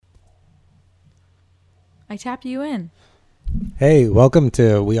I tapped you in. Hey, welcome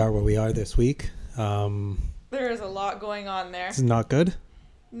to We Are What We Are this week. There is a lot going on there. This is not good?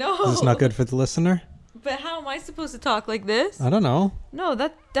 No. Is this not good for the listener? But how am I supposed to talk like this? I don't know. No,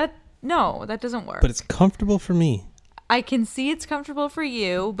 that doesn't work. But it's comfortable for me. I can see it's comfortable for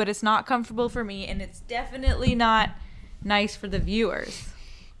you, but it's not comfortable for me, and it's definitely not nice for the viewers.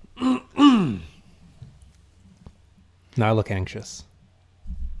 Now I look anxious.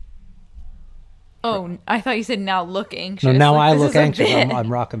 Oh, I thought you said now look anxious. No, now Like, I this look is a anxious. bit.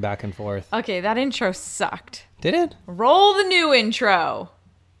 I'm rocking back and forth. Okay, that intro sucked. Did it? Roll the new intro.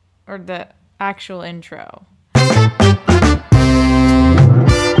 Or the actual intro.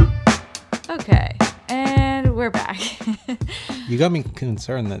 Okay, and we're back. You got me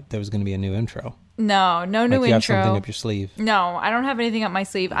concerned that there was going to be a new intro. No new Like you have intro. something up your sleeve. No, I don't have anything up my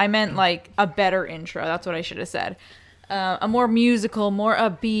sleeve. I meant like a better intro. That's what I should have said. A more musical, more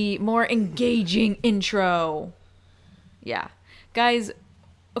upbeat, more engaging intro. Yeah. Guys,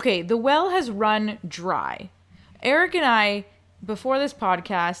 okay, the well has run dry. Eric and I, before this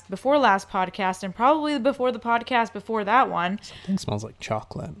podcast, before last podcast, and probably before the podcast before that one. Something smells like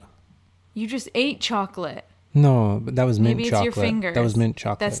chocolate. You just ate chocolate. No, but that was mint Maybe it's chocolate. your fingers. That was mint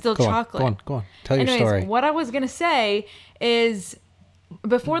chocolate. That's still Go chocolate. Go on. Tell Anyways, your story. What I was going to say is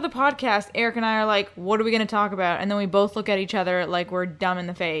before the podcast, Eric and I are like, what are we going to talk about? And then we both look at each other like we're dumb in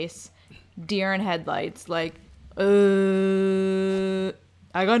the face. Deer in headlights. Like, I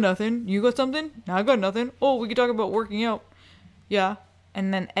got nothing. You got something? I got nothing. Oh, we could talk about working out. Yeah.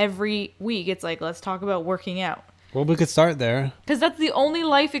 And then every week it's like, let's talk about working out. Well, we could start there. Because that's the only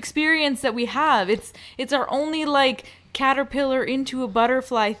life experience that we have. It's our only, like, caterpillar into a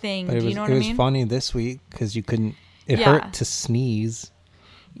butterfly thing. But Do you know what I mean? It was funny this week because you couldn't... It Yeah. hurt to sneeze.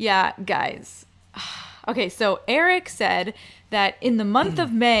 Yeah, guys. Okay, so Eric said that in the month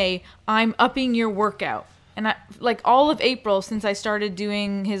of May, I'm upping your workout. And I, like all of April, since I started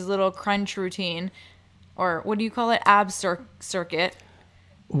doing his little crunch routine, or what do you call it? Ab circuit.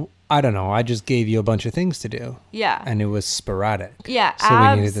 I don't know. I just gave you a bunch of things to do. Yeah. And it was sporadic. Yeah,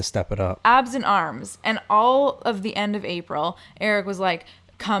 So we needed to step it up. Abs and arms. And all of the end of April, Eric was like,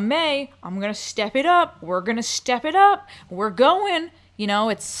 come May, I'm going to step it up. We're going to step it up. We're going. You know,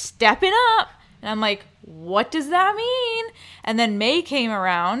 it's stepping up. And I'm like, what does that mean? And then May came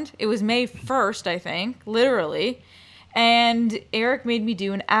around. It was May 1st, I think, literally. And Eric made me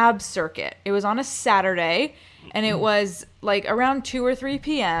do an ab circuit. It was on a Saturday, and it was like around 2 or 3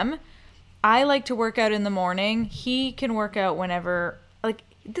 p.m. I like to work out in the morning. He can work out whenever. Like,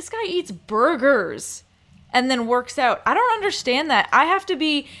 this guy eats burgers and then works out. I don't understand that. I have to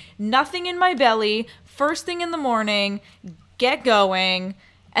be nothing in my belly first thing in the morning, get going,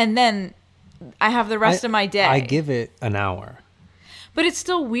 and then I have the rest of my day. I give it an hour. But it's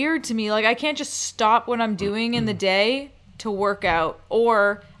still weird to me. Like, I can't just stop what I'm doing in the day to work out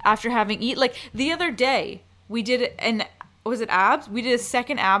or after having eat. Like, the other day, we did was it abs? We did a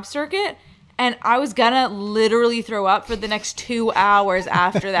second ab circuit, and I was gonna literally throw up for the next 2 hours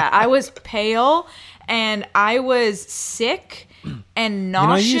after that. I was pale, and I was sick and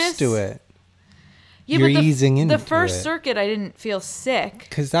nauseous. You're not used to it. Yeah, You're but easing into the first it. circuit, I didn't feel sick.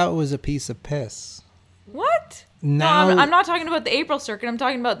 Because that was a piece of piss. What? Now, No, I'm not talking about the April circuit. I'm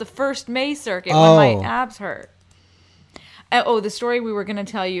talking about the first May circuit Oh. when my abs hurt. The story we were going to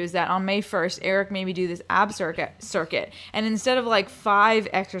tell you is that on May 1st, Eric made me do this ab circuit. And instead of like 5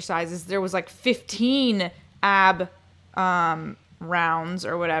 exercises, there was like 15 ab rounds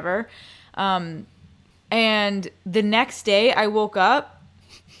or whatever. And the next day I woke up,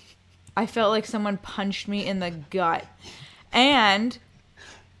 I felt like someone punched me in the gut. And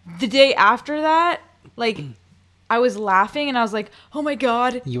the day after that, like, I was laughing and I was like, oh my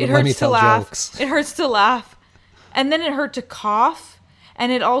God, You it would let me hurts to tell laugh. jokes. It hurts to laugh. And then it hurt to cough.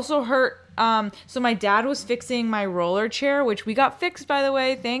 And it also hurt. So my dad was fixing my roller chair, which we got fixed, by the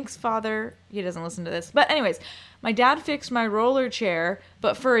way. Thanks, Father. He doesn't listen to this. But anyways, my dad fixed my roller chair.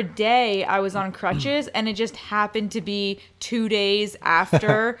 But for a day, I was on crutches. And it just happened to be 2 days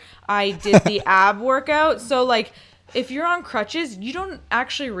after I did the ab workout. So, like, if you're on crutches, you don't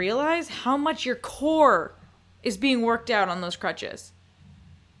actually realize how much your core is being worked out on those crutches.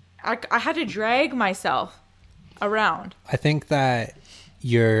 I had to drag myself around. I think that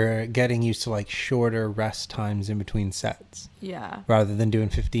you're getting used to like shorter rest times in between sets. Yeah. Rather than doing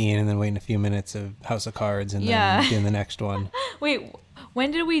 15 and then waiting a few minutes of House of Cards and then doing the next one. Wait, when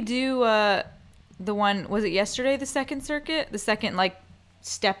did we do the one, was it yesterday, the second circuit? The second, like,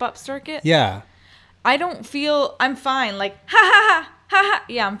 step-up circuit? Yeah. I don't feel, I'm fine. Like, ha ha ha, Haha.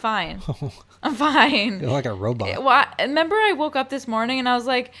 Yeah, I'm fine. I'm fine. You're like a robot. Well, remember I woke up this morning and I was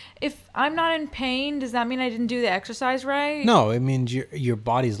like, if I'm not in pain, does that mean I didn't do the exercise right? No, it means your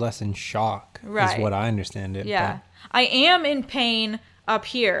body's less in shock. Right. Is what I understand it. Yeah. I am in pain up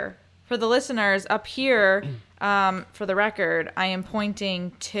here. For the listeners, up here, for the record, I am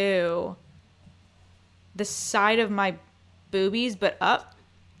pointing to the side of my boobies, but up.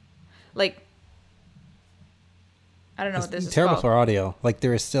 Like, I don't know what this is terrible called. for audio. Like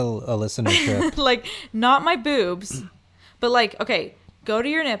there is still a listenership. Like, not my boobs, but like, okay, go to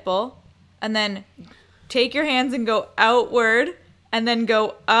your nipple and then take your hands and go outward and then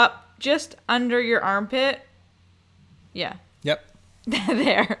go up just under your armpit. Yeah. Yep.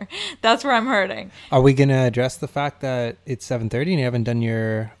 There. That's where I'm hurting. Are we gonna address the fact that it's 7:30 and you haven't done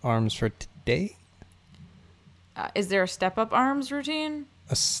your arms for today? Is there a step up arms routine?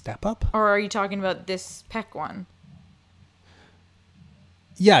 A step up? Or are you talking about this pec one?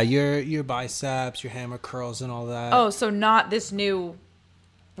 Yeah, your biceps, your hammer curls, and all that. Oh, so not this new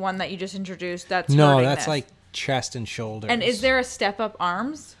one that you just introduced. That's no, hurting that's this. like chest and shoulders. And is there a step up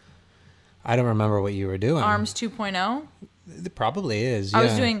arms? I don't remember what you were doing. Arms 2.0? It probably is. I yeah.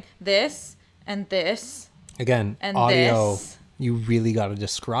 was doing this and this again and audio. this. You really got to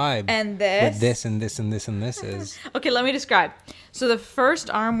describe and this. what this and this and this and this is. Okay, let me describe. So the first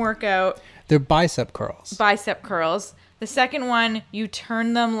arm workout, They're bicep curls. bicep curls. The second one, you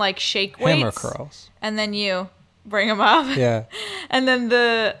turn them like shake weights. Hammer curls. And then you bring them up. Yeah. And then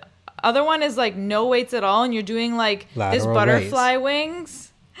the other one is like no weights at all, and you're doing like this Lateral butterfly wings.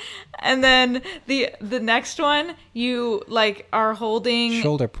 And then the next one, you like are holding.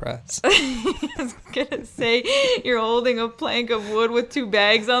 Shoulder press. I was gonna say you're holding a plank of wood with two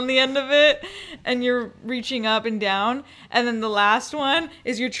bags on the end of it, and you're reaching up and down. And then the last one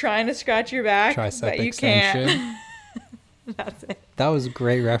is you're trying to scratch your back, Tricep but you extension. can't. That's it. That was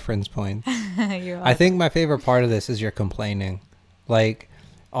great reference points. You're I think my favorite part of this is your complaining. Like,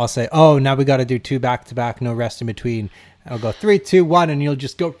 I'll say, oh, now we got to do 2 back-to-back, no rest in between. I'll go 3, 2, 1, and you'll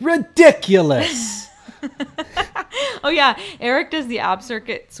just go, ridiculous! Oh, yeah. Eric does the ab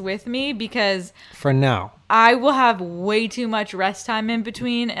circuits with me because For now. I will have way too much rest time in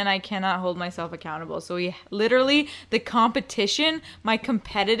between and I cannot hold myself accountable. So we literally, the competition, my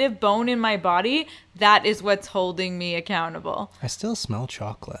competitive bone in my body, that is what's holding me accountable. I still smell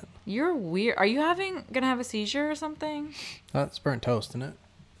chocolate. You're weird. Are you gonna have a seizure or something? That's burnt toast, isn't it?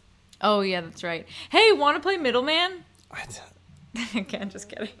 Oh, yeah, that's right. Hey, want to play Middleman? I Okay, I'm just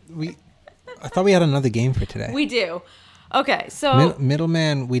kidding. thought we had another game for today. We do. Okay, so...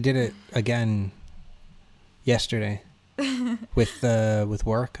 Middleman, we did it again yesterday with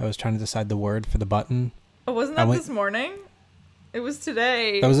work. I was trying to decide the word for the button. Oh, wasn't that this morning? It was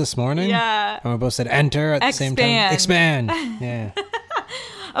today. That was this morning? Yeah. And we both said enter at the same time. Expand. Yeah.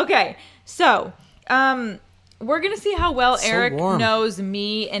 Okay, so we're gonna see how well So Eric warm. knows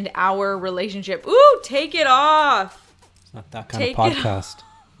me and our relationship. Ooh, take it off. It's not that kind Take of it podcast.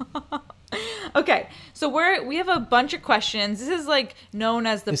 Okay, so we have a bunch of questions. This is like known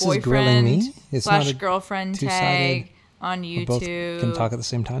as the This is grilling boyfriend me? It's not a /girlfriend two-sided- tag on We both YouTube. can talk at the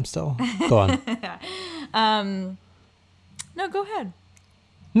same time still. Go on. No, go ahead.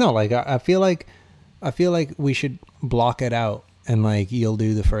 No, like I feel like we should block it out, and like you'll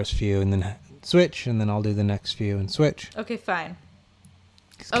do the first few and then switch, and then I'll do the next few and switch. Okay, fine.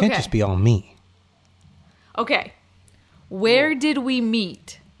 It can't Okay. just be all me. Okay, where did we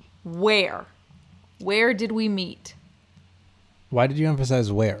meet? Where did we meet? Why did you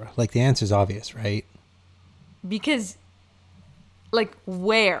emphasize where? Like the answer's obvious, right? Because, like,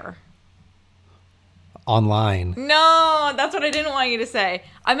 where? Online. No, that's what I didn't want you to say.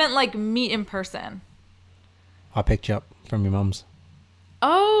 I meant, like, meet in person. I picked you up from your mum's.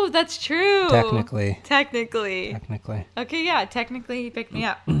 Oh, that's true. Technically. Technically. Okay, yeah, technically he picked me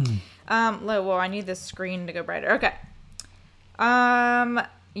up. Well, I need this screen to go brighter. Okay.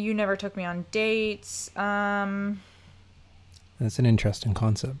 You never took me on dates. That's an interesting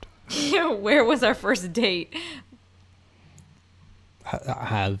concept. Where was our first date?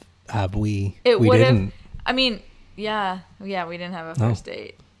 Have we? It we would have. didn't. I mean, yeah, we didn't have a first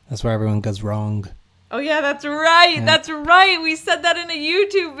date. That's where everyone goes wrong. Oh yeah, that's right. Yeah. That's right. We said that in a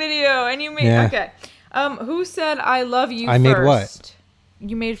YouTube video, and you made okay. Who said I love you? I first? made what?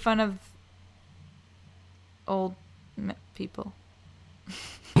 You made fun of old people.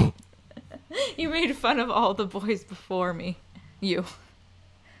 You made fun of all the boys before me. You.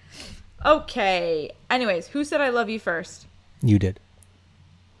 Okay. Anyways, who said I love you first? You did.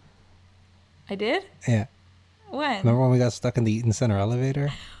 I did? Yeah. When? Remember when we got stuck in the Eaton Center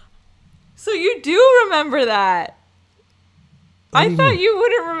elevator? So you do remember that. What do I you thought mean? you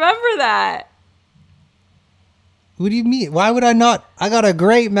wouldn't remember that. What do you mean? Why would I not? I got a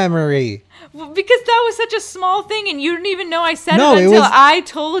great memory. Well, because that was such a small thing, and you didn't even know I said No, it it until was- I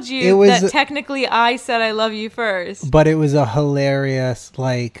told you it was- that technically I said I love you first. But it was a hilarious,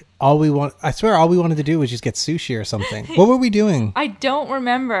 like, I swear all we wanted to do was just get sushi or something. What were we doing? I don't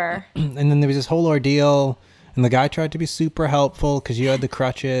remember. And then there was this whole ordeal, and the guy tried to be super helpful because you had the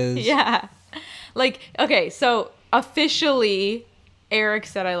crutches. Yeah. Like, okay, so officially, Eric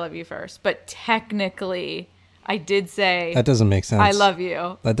said I love you first, but technically, I did say That doesn't make sense. I love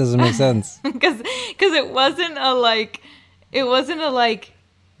you. That doesn't make sense. Because it wasn't a like, Eric,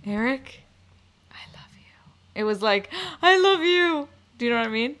 I love you. It was like, I love you. Do you know what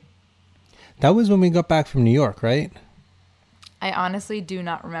I mean? That was when we got back from New York, right? I honestly do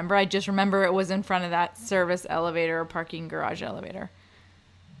not remember. I just remember it was in front of that service elevator or parking garage elevator.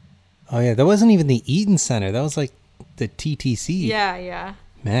 Oh, yeah. That wasn't even the Eaton Center. That was like the TTC. Yeah.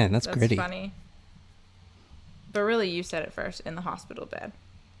 Man, that's That's gritty. funny. But really, you said it first in the hospital bed.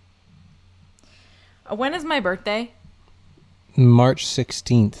 When is my birthday? March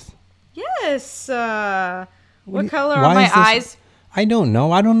 16th. Yes. What do you- color why are my is this- eyes? I don't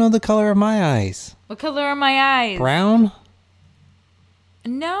know. I don't know the color of my eyes. What color are my eyes? Brown?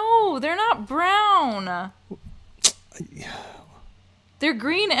 No, they're not brown. They're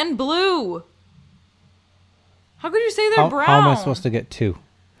green and blue. How could you say they're brown? How am I supposed to get two?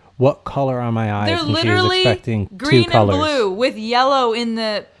 What color are my eyes? They're And she was literally expecting green two colors. and blue with yellow in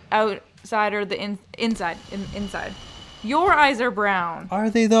the outside or the inside. Your eyes are brown. Are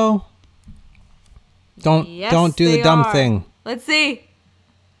they though? Don't Yes, do the they dumb are. thing. Let's see.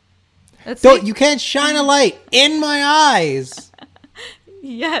 Don't you can't shine a light in my eyes.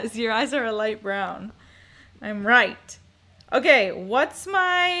 Yes, your eyes are a light brown. I'm right. Okay, what's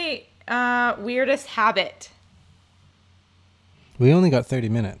my weirdest habit? We only got 30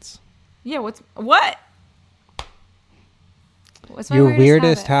 minutes. Yeah, what? What's my Your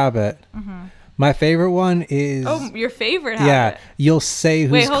weirdest habit. My favorite one is Oh, your favorite yeah, habit. you'll say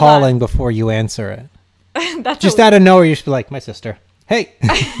who's Wait, hold calling before you answer it. That's Just a, out of nowhere, you should be like, my sister. Hey,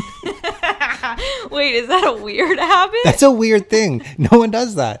 wait, is that a weird habit? that's a weird thing. No one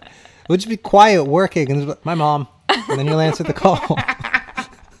does that. We'll just be quiet working and it's like, my mom. And then you'll answer the call. I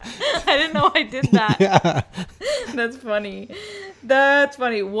didn't know I did that. Yeah. That's funny. That's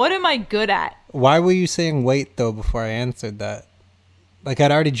funny. What am I good at? Why were you saying wait though before I answered that? Like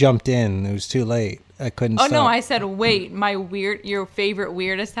I'd already jumped in. It was too late. I couldn't Oh stop. no, I said wait. Your favorite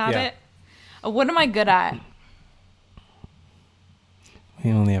weirdest habit. What am I good at?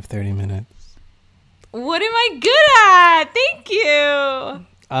 We only have 30 minutes. What am I good at? Thank you.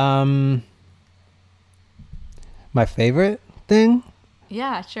 My favorite thing?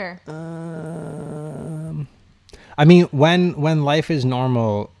 Yeah, sure. I mean, when life is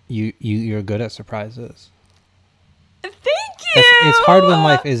normal, you're good at surprises. Thank you. It's hard when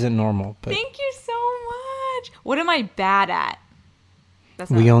life isn't normal, but Thank you so much. What am I bad at?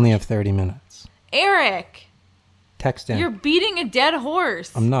 That's we not only have 30 minutes. Eric. Text in. You're beating a dead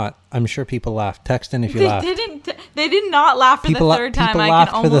horse. I'm not. I'm sure people laughed. Text in if you They laughed. didn't. They did not laugh for People, the third time. people I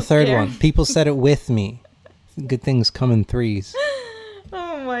laughed can for the almost third guarantee- one. People said it with me. Good things come in threes.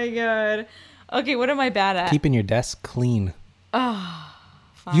 Oh my god. Okay, what am I bad at? Keeping your desk clean. Fine.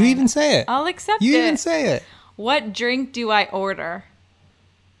 You even say it. I'll accept You it. even say it. What drink do I order?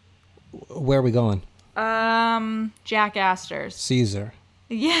 Where are we going? Jack Astor's. Caesar.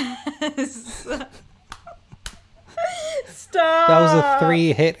 Yes. Stop. That was a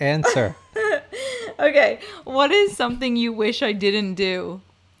 3-hit answer. Okay, what is something you wish I didn't do?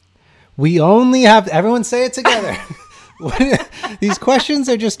 We only have everyone say it together. These questions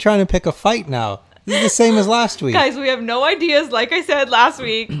are just trying to pick a fight now. This is the same as last week. Guys, we have no ideas. Like I said last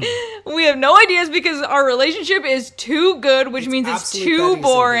week, we have no ideas because our relationship is too good, which means it's absolute too bedding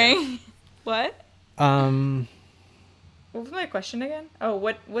boring. What? Um, What was my question again? Oh,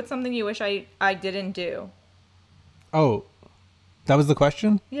 what's something you wish I didn't do? oh, that was the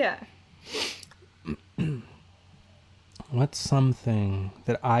question? Yeah. What's something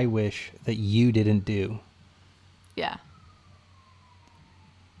that I wish that you didn't do? Yeah.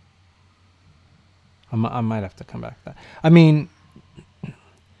 I might have to come back to that. I mean,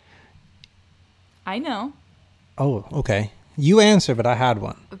 I know. oh, okay. You answer, but I had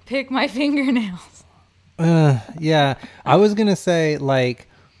one. Pick my fingernails. Yeah. I was going to say, like,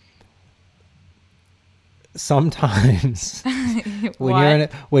 sometimes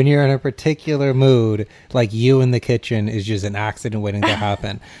when you're in a particular mood, like you in the kitchen is just an accident waiting to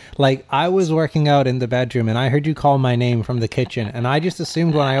happen. Like I was working out in the bedroom and I heard you call my name from the kitchen and I just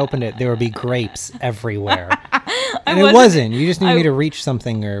assumed when I opened it there would be grapes everywhere. And it wasn't. You just need me to reach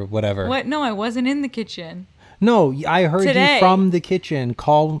something or whatever. What? No, I wasn't in the kitchen. No, I heard Today. you from the kitchen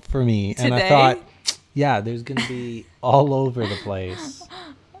call for me. And I Today? thought, yeah, there's going to be all over the place.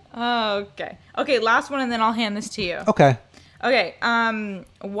 Okay. Okay, last one, and then I'll hand this to you. Okay. Okay.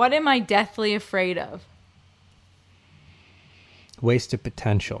 What am I deathly afraid of? Wasted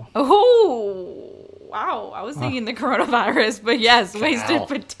potential. Oh, wow. I was thinking the coronavirus, but yes, wasted Ow.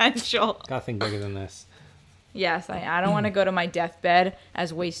 potential. Gotta think bigger than this. Yes, I don't want to go to my deathbed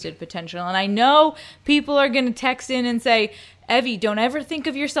as wasted potential. And I know people are going to text in and say, Evie, don't ever think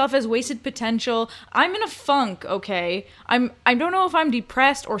of yourself as wasted potential. I'm in a funk, okay? I don't know if I'm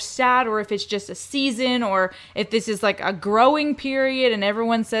depressed or sad or if it's just a season or if this is like a growing period, and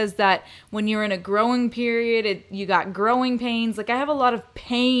everyone says that when you're in a growing period, you got growing pains. Like, I have a lot of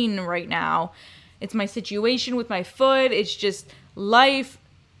pain right now. It's my situation with my foot. It's just life.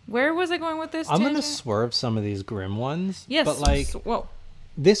 Where was I going with this? I'm going to tangent? swerve some of these grim ones. Yes. But like, Whoa.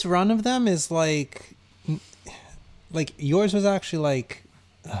 this run of them is like yours was actually like,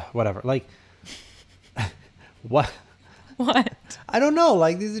 whatever. Like, what? What? I don't know.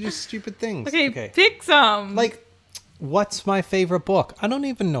 Like, these are just stupid things. Okay, pick some. Like, what's my favorite book? I don't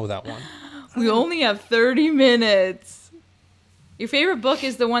even know that one. We only have 30 minutes. Your favorite book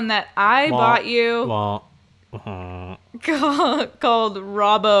is the one that I bought you called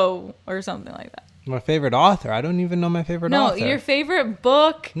Robbo or something like that. My favorite author? I don't even know my favorite author. No, your favorite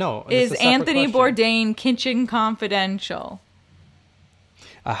book No, it's is a separate Anthony question. Bourdain, Kitchen Confidential.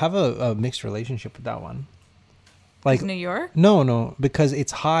 I have a mixed relationship with that one. Like, New York? no, because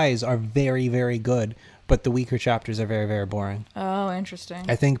its highs are very, very good, but the weaker chapters are very, very boring. Oh, interesting.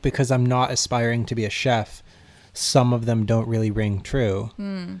 I think because I'm not aspiring to be a chef, some of them don't really ring true.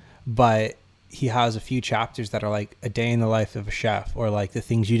 But he has a few chapters that are like a day in the life of a chef, or like the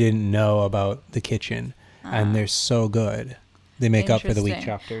things you didn't know about the kitchen, and they're so good. They make up for the weak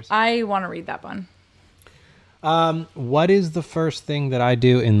Interesting. chapters. I want to read that one. What is the first thing that I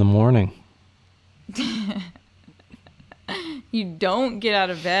do in the morning? You don't get out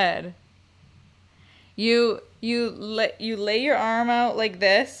of bed. You lay your arm out like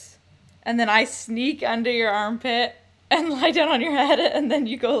this, and then I sneak under your armpit and lie down on your head, and then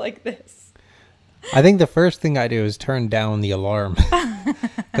you go like this. I think the first thing I do is turn down the alarm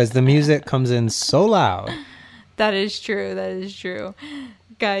because the music comes in so loud. That is true. That is true.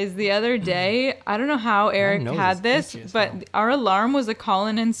 Guys, the other day, I don't know how Eric nose had is this, itchy as but hell. our alarm was a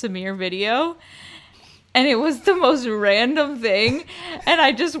Colin and Samir video. And it was the most random thing. And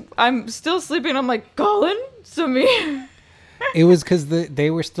I'm still sleeping. I'm like, Colin, Samir. It was because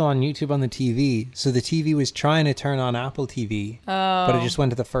they were still on YouTube on the TV. So the TV was trying to turn on Apple TV. But it just went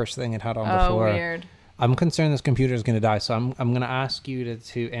to the first thing it had on before. Oh, weird. I'm concerned this computer is going to die. So I'm going to ask you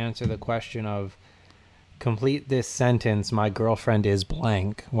to answer the question of complete this sentence. My girlfriend is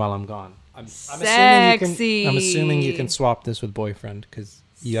blank while I'm gone. I'm Sexy. assuming you can swap this with boyfriend because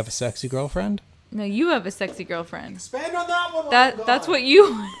you have a sexy girlfriend. No, you have a sexy girlfriend. Expand on that one. That's what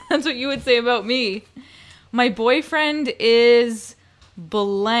you would say about me. My boyfriend is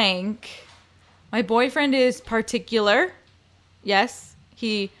blank. My boyfriend is particular. Yes,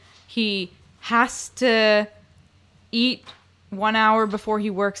 he has to eat 1 hour before he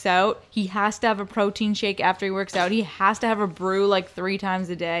works out. He has to have a protein shake after he works out. He has to have a brew like 3 times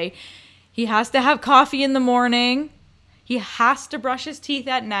a day. He has to have coffee in the morning. He has to brush his teeth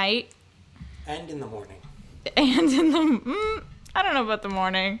at night. And in the morning. And in the I don't know about the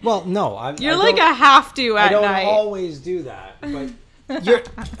morning. Well, no, You're like a have to at I don't night. always do that, but you're.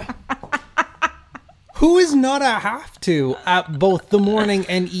 Who is not a have to at both the morning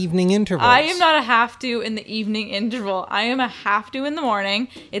and evening intervals? I am not a have to in the evening interval. I am a have to in the morning.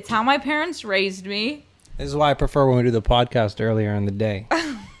 It's how my parents raised me. This is why I prefer when we do the podcast earlier in the day.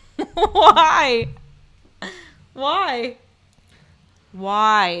 Why? Why?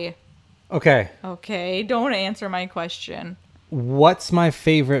 Why? Okay, Okay, don't answer my question. what's my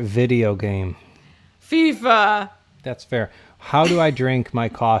favorite video game? FIFA. That's fair. How do I drink my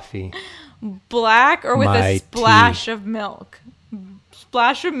coffee? Black or with My a splash of milk.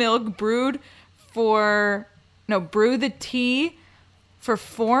 Splash of milk brew the tea for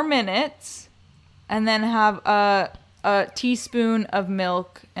 4 minutes and then have a teaspoon of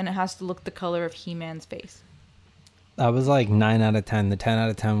milk, and it has to look the color of He-Man's face. That was like 9 out of 10. The 10 out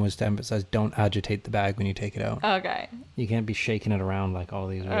of 10 was to emphasize don't agitate the bag when you take it out. Okay. You can't be shaking it around like all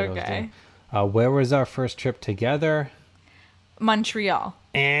these videos Okay. do. Where was our first trip together? Montreal.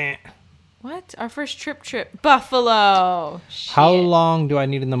 Eh. What? Our first trip? Buffalo. How Shit. long do I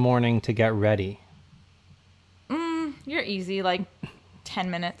need in the morning to get ready? You're easy, like 10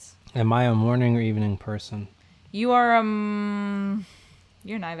 minutes. Am I a morning or evening person? You are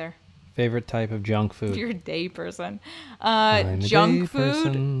you're neither. Favorite type of junk food? You're a day person. I'm a Junk day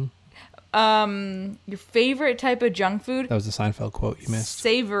food. person. Your favorite type of junk food? That was a Seinfeld quote you missed.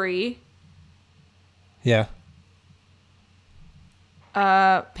 Savory. Yeah.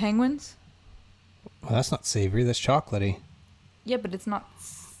 Penguins? Well, that's not savory. That's chocolatey. Yeah, but it's not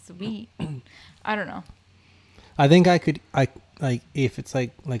sweet. I don't know. I think I like if it's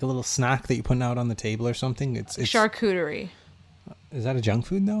like a little snack that you're putting out on the table or something. It's Charcuterie. Is that a junk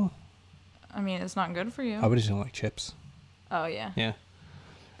food though? I mean, it's not good for you. I would just don't like chips. Oh, yeah. Yeah.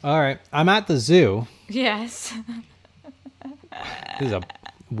 All right. I'm at the zoo. Yes. This is a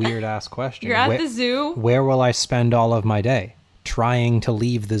weird ass question. You're at the zoo. Where will I spend all of my day? Trying to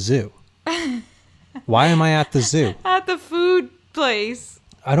leave the zoo. Why am I at the zoo? At the food place.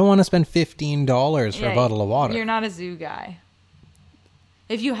 I don't want to spend $15 for a bottle of water. You're not a zoo guy.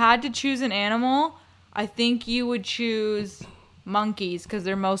 If you had to choose an animal, I think you would choose monkeys because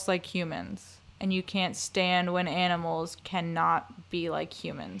they're most like humans. And you can't stand when animals cannot be like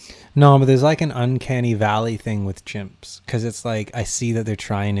humans. No, but there's like an uncanny valley thing with chimps because it's like I see that they're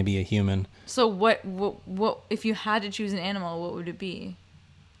trying to be a human. So what if you had to choose an animal, what would it be?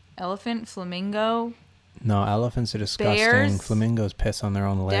 Elephant, flamingo? No, elephants are disgusting. Bears? Flamingos piss on their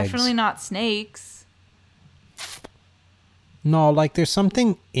own legs. Definitely not snakes. No, like there's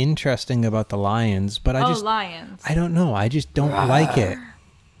something interesting about the lions, but lions. I don't know. I just don't like it.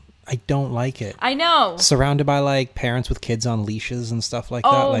 I don't like it. I know. Surrounded by like parents with kids on leashes and stuff like that.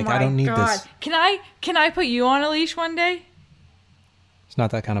 Like I don't need this. Can I put you on a leash one day? It's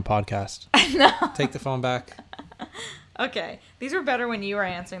not that kind of podcast. No. Take the phone back. Okay. These were better when you were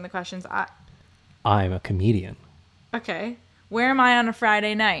answering the questions. I'm a comedian. Okay. Where am I on a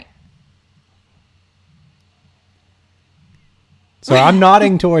Friday night? So I'm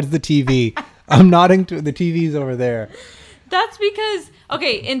nodding towards the TV. I'm nodding to the TV's over there. That's because,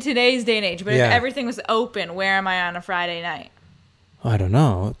 okay, in today's day and age, but Yeah. if everything was open, where am I on a Friday night? I don't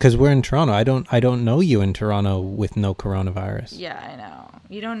know, because we're in Toronto. I don't know you in Toronto with no coronavirus. Yeah, I know.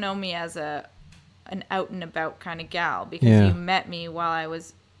 You don't know me as an out and about kind of gal because you met me while I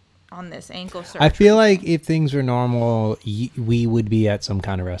was on this ankle surgery. I feel like if things were normal, we would be at some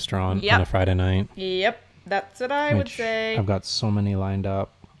kind of restaurant on a Friday night. Yep, that's what I would say. I've got so many lined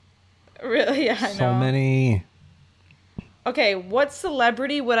up. Really? Yeah, I know. So many. Okay, what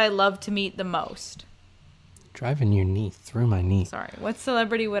celebrity would I love to meet the most? Driving your knee through my knee. Sorry. What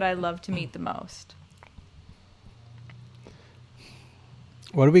celebrity would I love to meet the most?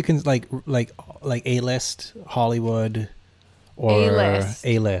 What do we like A-list, Hollywood, or A-list?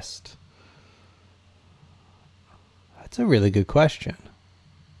 A-list? That's a really good question.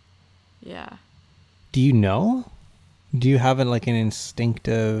 Yeah. Do you know? Do you have like an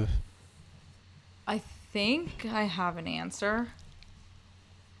instinctive? I think I have an answer.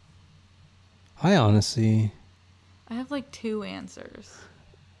 I honestly... I have like 2 answers.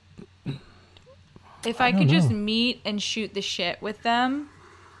 If I could just meet and shoot the shit with them,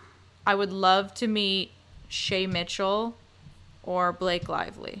 I would love to meet Shay Mitchell or Blake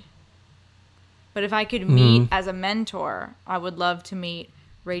Lively. But if I could meet as a mentor, I would love to meet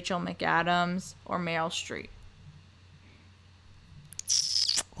Rachel McAdams or Meryl Streep.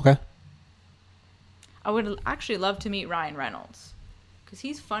 Okay. I would actually love to meet Ryan Reynolds because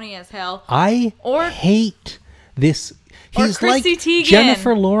he's funny as hell. I hate this. He's like Teigen.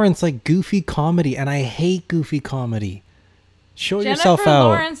 Jennifer Lawrence, like goofy comedy, and I hate goofy comedy. Show yourself out. Jennifer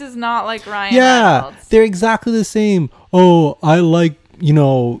Lawrence is not like Ryan Reynolds. They're exactly the same. Oh, I like,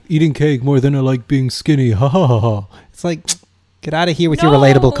 eating cake more than I like being skinny. Ha ha ha ha. It's like, get out of here with your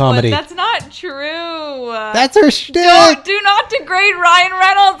relatable comedy. That's not true. That's her shtick. Do not degrade Ryan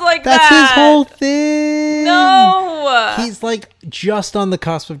Reynolds like That's that. his whole thing. No. He's like just on the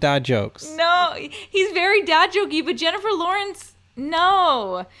cusp of dad jokes. No, he's very dad jokey, but Jennifer Lawrence,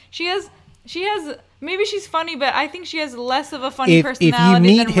 no. She has, maybe she's funny, but I think she has less of a funny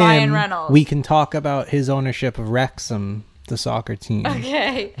personality than Ryan Reynolds. We can talk about his ownership of Wrexham, the soccer team.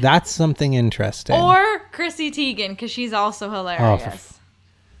 Okay. That's something interesting. Or Chrissy Teigen, because she's also hilarious.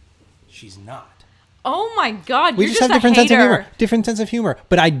 She's not. Oh my God, We you're just have a different hater. sense of humor. Different sense of humor.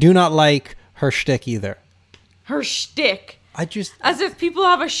 But I do not like her shtick either. Her shtick. As if people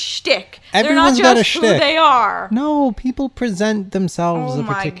have a shtick. Everyone's They're not got a just who shtick. they are. No, people present themselves a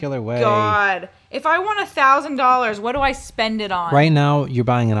particular way. Oh my God. If I want $1,000, what do I spend it on? Right now, you're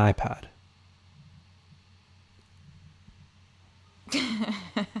buying an iPad.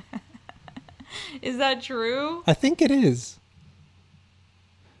 Is that true? I think it is.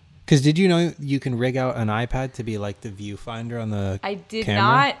 Because did you know you can rig out an iPad to be like the viewfinder on the I did camera?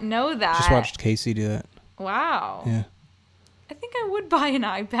 not know that. Just watched Casey do that. Wow. Yeah. I think I would buy an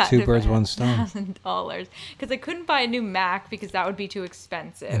iPad. Two if birds, I had one stone. $1,000 because I couldn't buy a new Mac because that would be too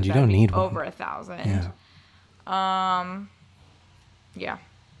expensive. And you That'd don't be need one. over $1,000. Yeah. Yeah.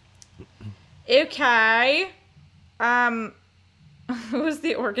 Okay. Who's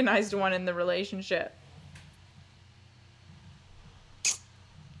the organized one in the relationship?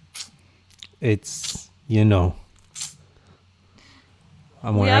 It's, you know.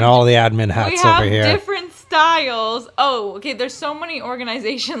 I'm We wearing have- all the admin We hats have over here. different styles. Oh, okay. There's so many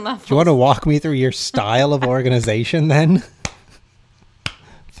organization levels. Do you want to walk me through your style of organization then?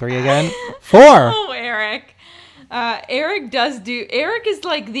 3 again? 4! Oh, Eric. Eric is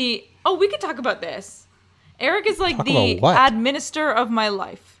like the... Oh, we could talk about this. Eric is like Talk the about what? administrator of my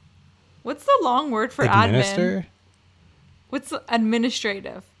life. What's the long word for admin? Administer? What's the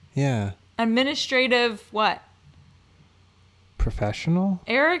administrative? Yeah. Administrative what? Professional?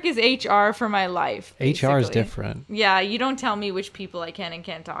 Eric is HR for my life. HR is basically. different. Yeah, you don't tell me which people I can and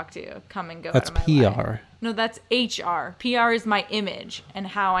can't talk to. Come and go That's out of my life. PR. No, that's HR. PR is my image and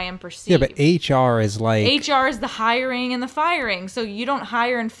how I am Yeah, perceived. but HR is like... HR is the hiring and the firing. So you don't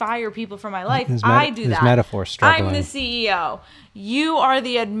hire and fire people for my life. His I do his that. metaphor's struggling. I'm the CEO. You are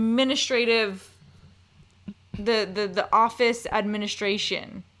the administrative, the office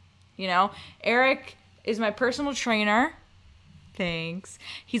administration. You know, Eric is my personal trainer. Thanks.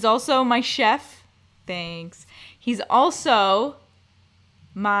 He's also my chef. Thanks. He's also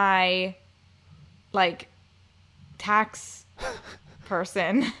my tax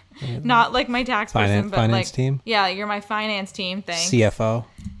person. Not like my tax person, but finance team? Yeah, you're my finance team. Thanks. CFO.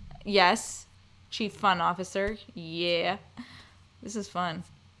 Yes. Chief Fun Officer. Yeah. This is fun.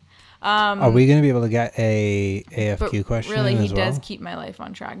 Are we going to be able to get a But AFQ question really, in he as well? does keep my life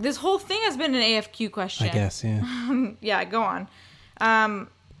on track. This whole thing has been an AFQ question. I guess, yeah. Yeah, go on.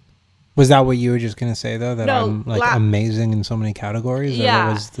 Was that what you were just going to say, though? That No, I'm amazing in so many categories? Or Yeah.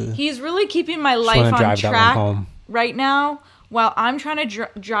 what was the... He's really keeping my Just life wanna on drive that one track home. right now while I'm trying to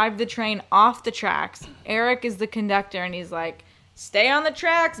drive the train off the tracks. Eric is the conductor, and he's like, stay on the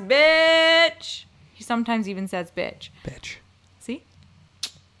tracks, bitch. He sometimes even says bitch. Bitch. See?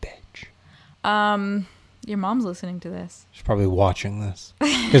 Bitch. Your mom's listening to this. She's probably watching this.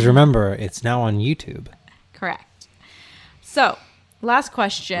 Because remember, it's now on YouTube. Correct. So, last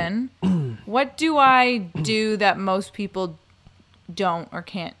question. What do I do that most people don't or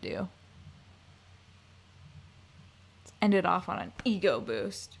can't do? Let's end it off on an ego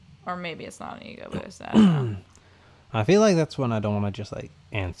boost. Or maybe it's not an ego boost. I don't know. I feel like that's one I don't want to just,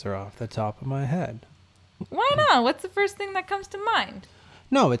 answer off the top of my head. Why not? What's the first thing that comes to mind?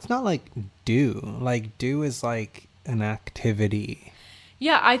 No, it's not do. Do is an activity.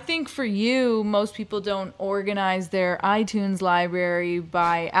 Yeah, I think for you, most people don't organize their iTunes library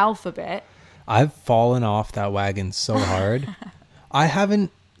by alphabet. I've fallen off that wagon so hard.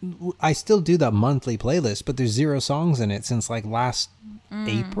 I still do that monthly playlist, but there's 0 songs in it since last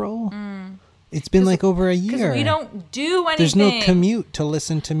April. It's been over a year. Because we don't do anything. There's no commute to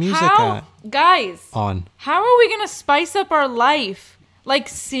listen to music Guys, on. how are we going to spice up our life?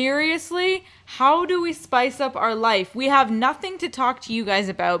 Seriously? How do we spice up our life? We have nothing to talk to you guys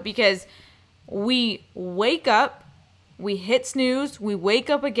about because we wake up, we hit snooze, we wake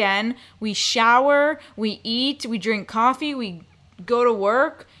up again, we shower, we eat, we drink coffee, we go to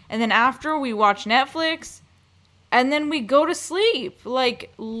work, and then after we watch Netflix, and then we go to sleep.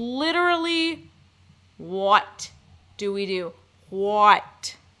 Literally, what do we do?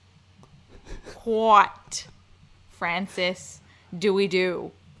 What, Francis, do we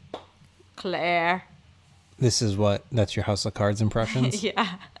do? Claire. That's your House of Cards impressions?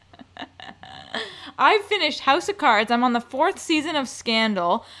 Yeah. I've finished House of Cards. I'm on the 4th season of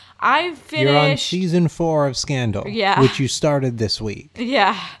Scandal. I've finished... You're on season 4 of Scandal. Yeah. Which you started this week.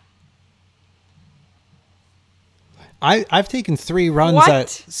 Yeah. I've taken 3 runs What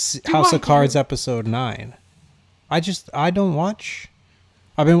at do House I of Cards do? episode 9. I don't watch.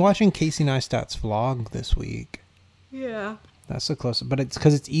 I've been watching Casey Neistat's vlog this week. Yeah. That's the closest. But it's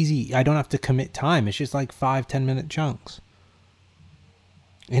because it's easy. I don't have to commit time. It's just 5-10 minute chunks.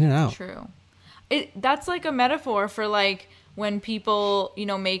 In and out. True. That's a metaphor for when people,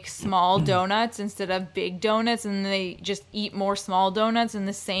 make small donuts instead of big donuts, and they just eat more small donuts and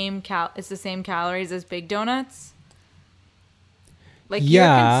it's the same calories as big donuts. Yeah.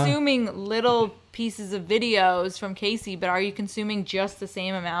 You're consuming little pieces of videos from Casey, but are you consuming just the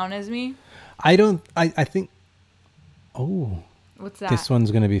same amount as me? I think. Oh. What's that? This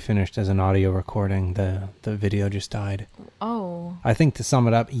one's going to be finished as an audio recording. The video just died. Oh. I think to sum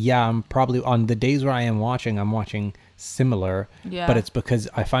it up, yeah, I'm probably on the days where I am watching, I'm watching similar, Yeah. but it's because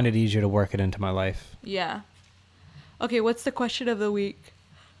I find it easier to work it into my life. Yeah. Okay, what's the question of the week?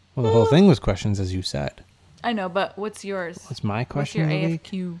 Well, the whole thing was questions, as you said. I know, but what's yours? What's my What's question your of the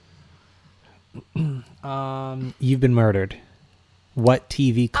week? AFQ? You've been murdered. What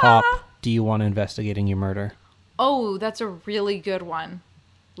TV cop do you want investigating your murder? Oh, that's a really good one.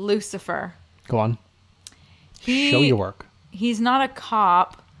 Lucifer. Go on. He- Show your work. He's not a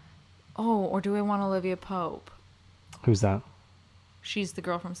cop. Oh, or do I want Olivia Pope? Who's that? She's the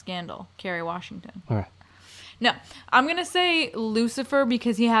girl from Scandal, Kerry Washington. Okay. No, I'm going to say Lucifer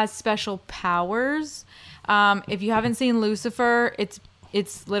because he has special powers. If you haven't seen Lucifer,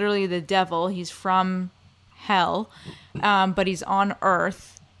 it's literally the devil. He's from hell, but he's on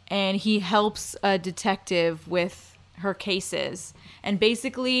Earth, and he helps a detective with her cases. And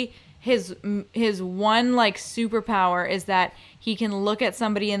basically, his one like superpower is that he can look at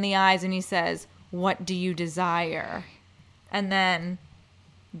somebody in the eyes and he says, "What do you desire?" And then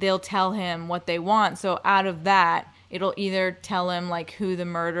they'll tell him what they want. So out of that, it'll either tell him like who the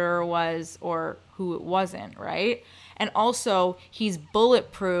murderer was or who it wasn't, right? And also, he's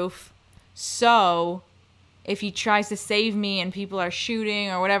bulletproof. So if he tries to save me and people are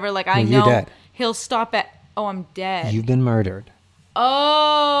shooting or whatever, like I No, you're know dead. he'll stop at, oh, I'm dead. You've been murdered.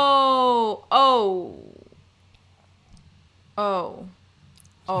 Oh.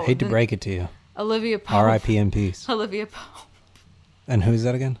 I hate to break it to you. Olivia Pope. R.I.P. in peace. Olivia Pope. And who's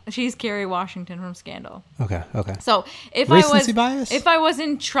that again? She's Kerry Washington from Scandal. Okay. So if Recency bias? if I was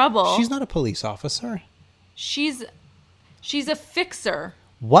in trouble, She's not a police officer. she's a fixer.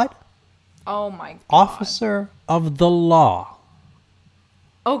 What? Oh my god. Officer of the law.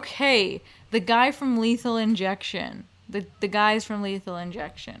 Okay, the guy from Lethal Injection. The guys from Lethal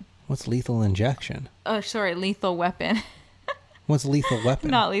Injection. What's lethal injection? Sorry, Lethal Weapon. What's lethal weapon?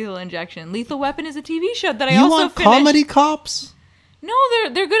 Not Lethal Injection. Lethal Weapon is a TV show that I You also want finished. comedy cops? No,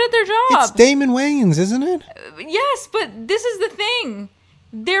 they're good at their job. It's Damon Wayans, isn't it? Yes, but this is the thing.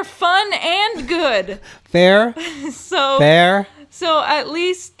 They're fun and good. Fair. So Fair. So at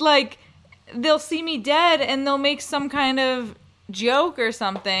least like they'll see me dead and they'll make some kind of joke or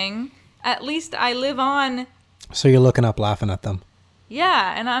something. At least I live on. So you're looking up, laughing at them.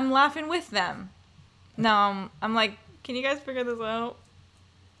 Yeah, and I'm laughing with them. No, I'm like, can you guys figure this out?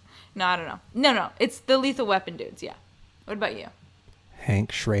 No, I don't know. No, it's the Lethal Weapon dudes. Yeah. What about you?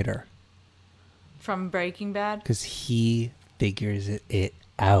 Hank Schrader. From Breaking Bad? Because he figures it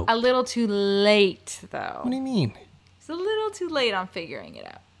out. A little too late, though. What do you mean? It's a little too late on figuring it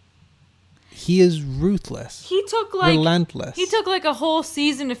out. He is ruthless. He took like relentless. He took like a whole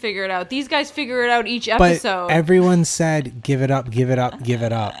season to figure it out. These guys figure it out each But episode. everyone said, give it up, give it up, give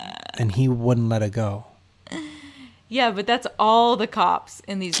it up. And he wouldn't let it go. Yeah, but that's all the cops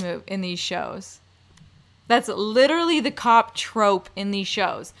in these shows. That's literally the cop trope in these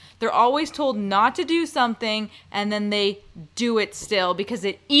shows. They're always told not to do something, and then they do it still because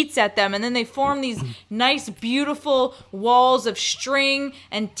it eats at them. And then they form these nice, beautiful walls of string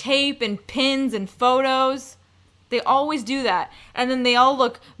and tape and pins and photos. They always do that. And then they all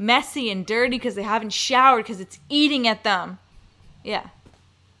look messy and dirty because they haven't showered because it's eating at them. Yeah.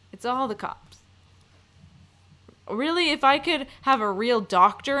 It's all the cops. Really, if I could have a real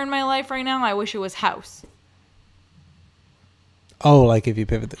doctor in my life right now, I wish it was House. Oh, like if you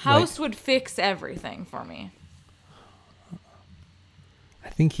pivot. House would fix everything for me. I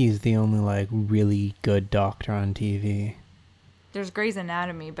think he's the only like really good doctor on TV. There's Grey's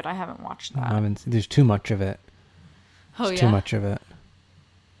Anatomy, but I haven't watched that. I haven't. There's too much of it. Oh, There's yeah? too much of it.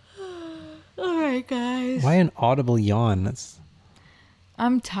 All right, guys. Why an audible yawn? That's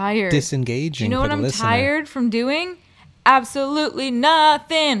I'm tired. disengaging. Do you know for what the I'm listener. tired from doing? Absolutely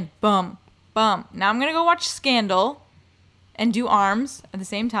nothing. Bum. Now I'm going to go watch Scandal and do arms at the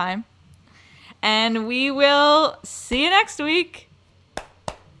same time. And we will see you next week.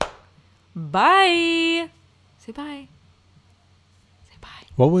 Bye. Say bye. Say bye.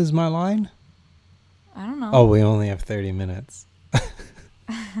 What was my line? I don't know. Oh, we only have 30 minutes.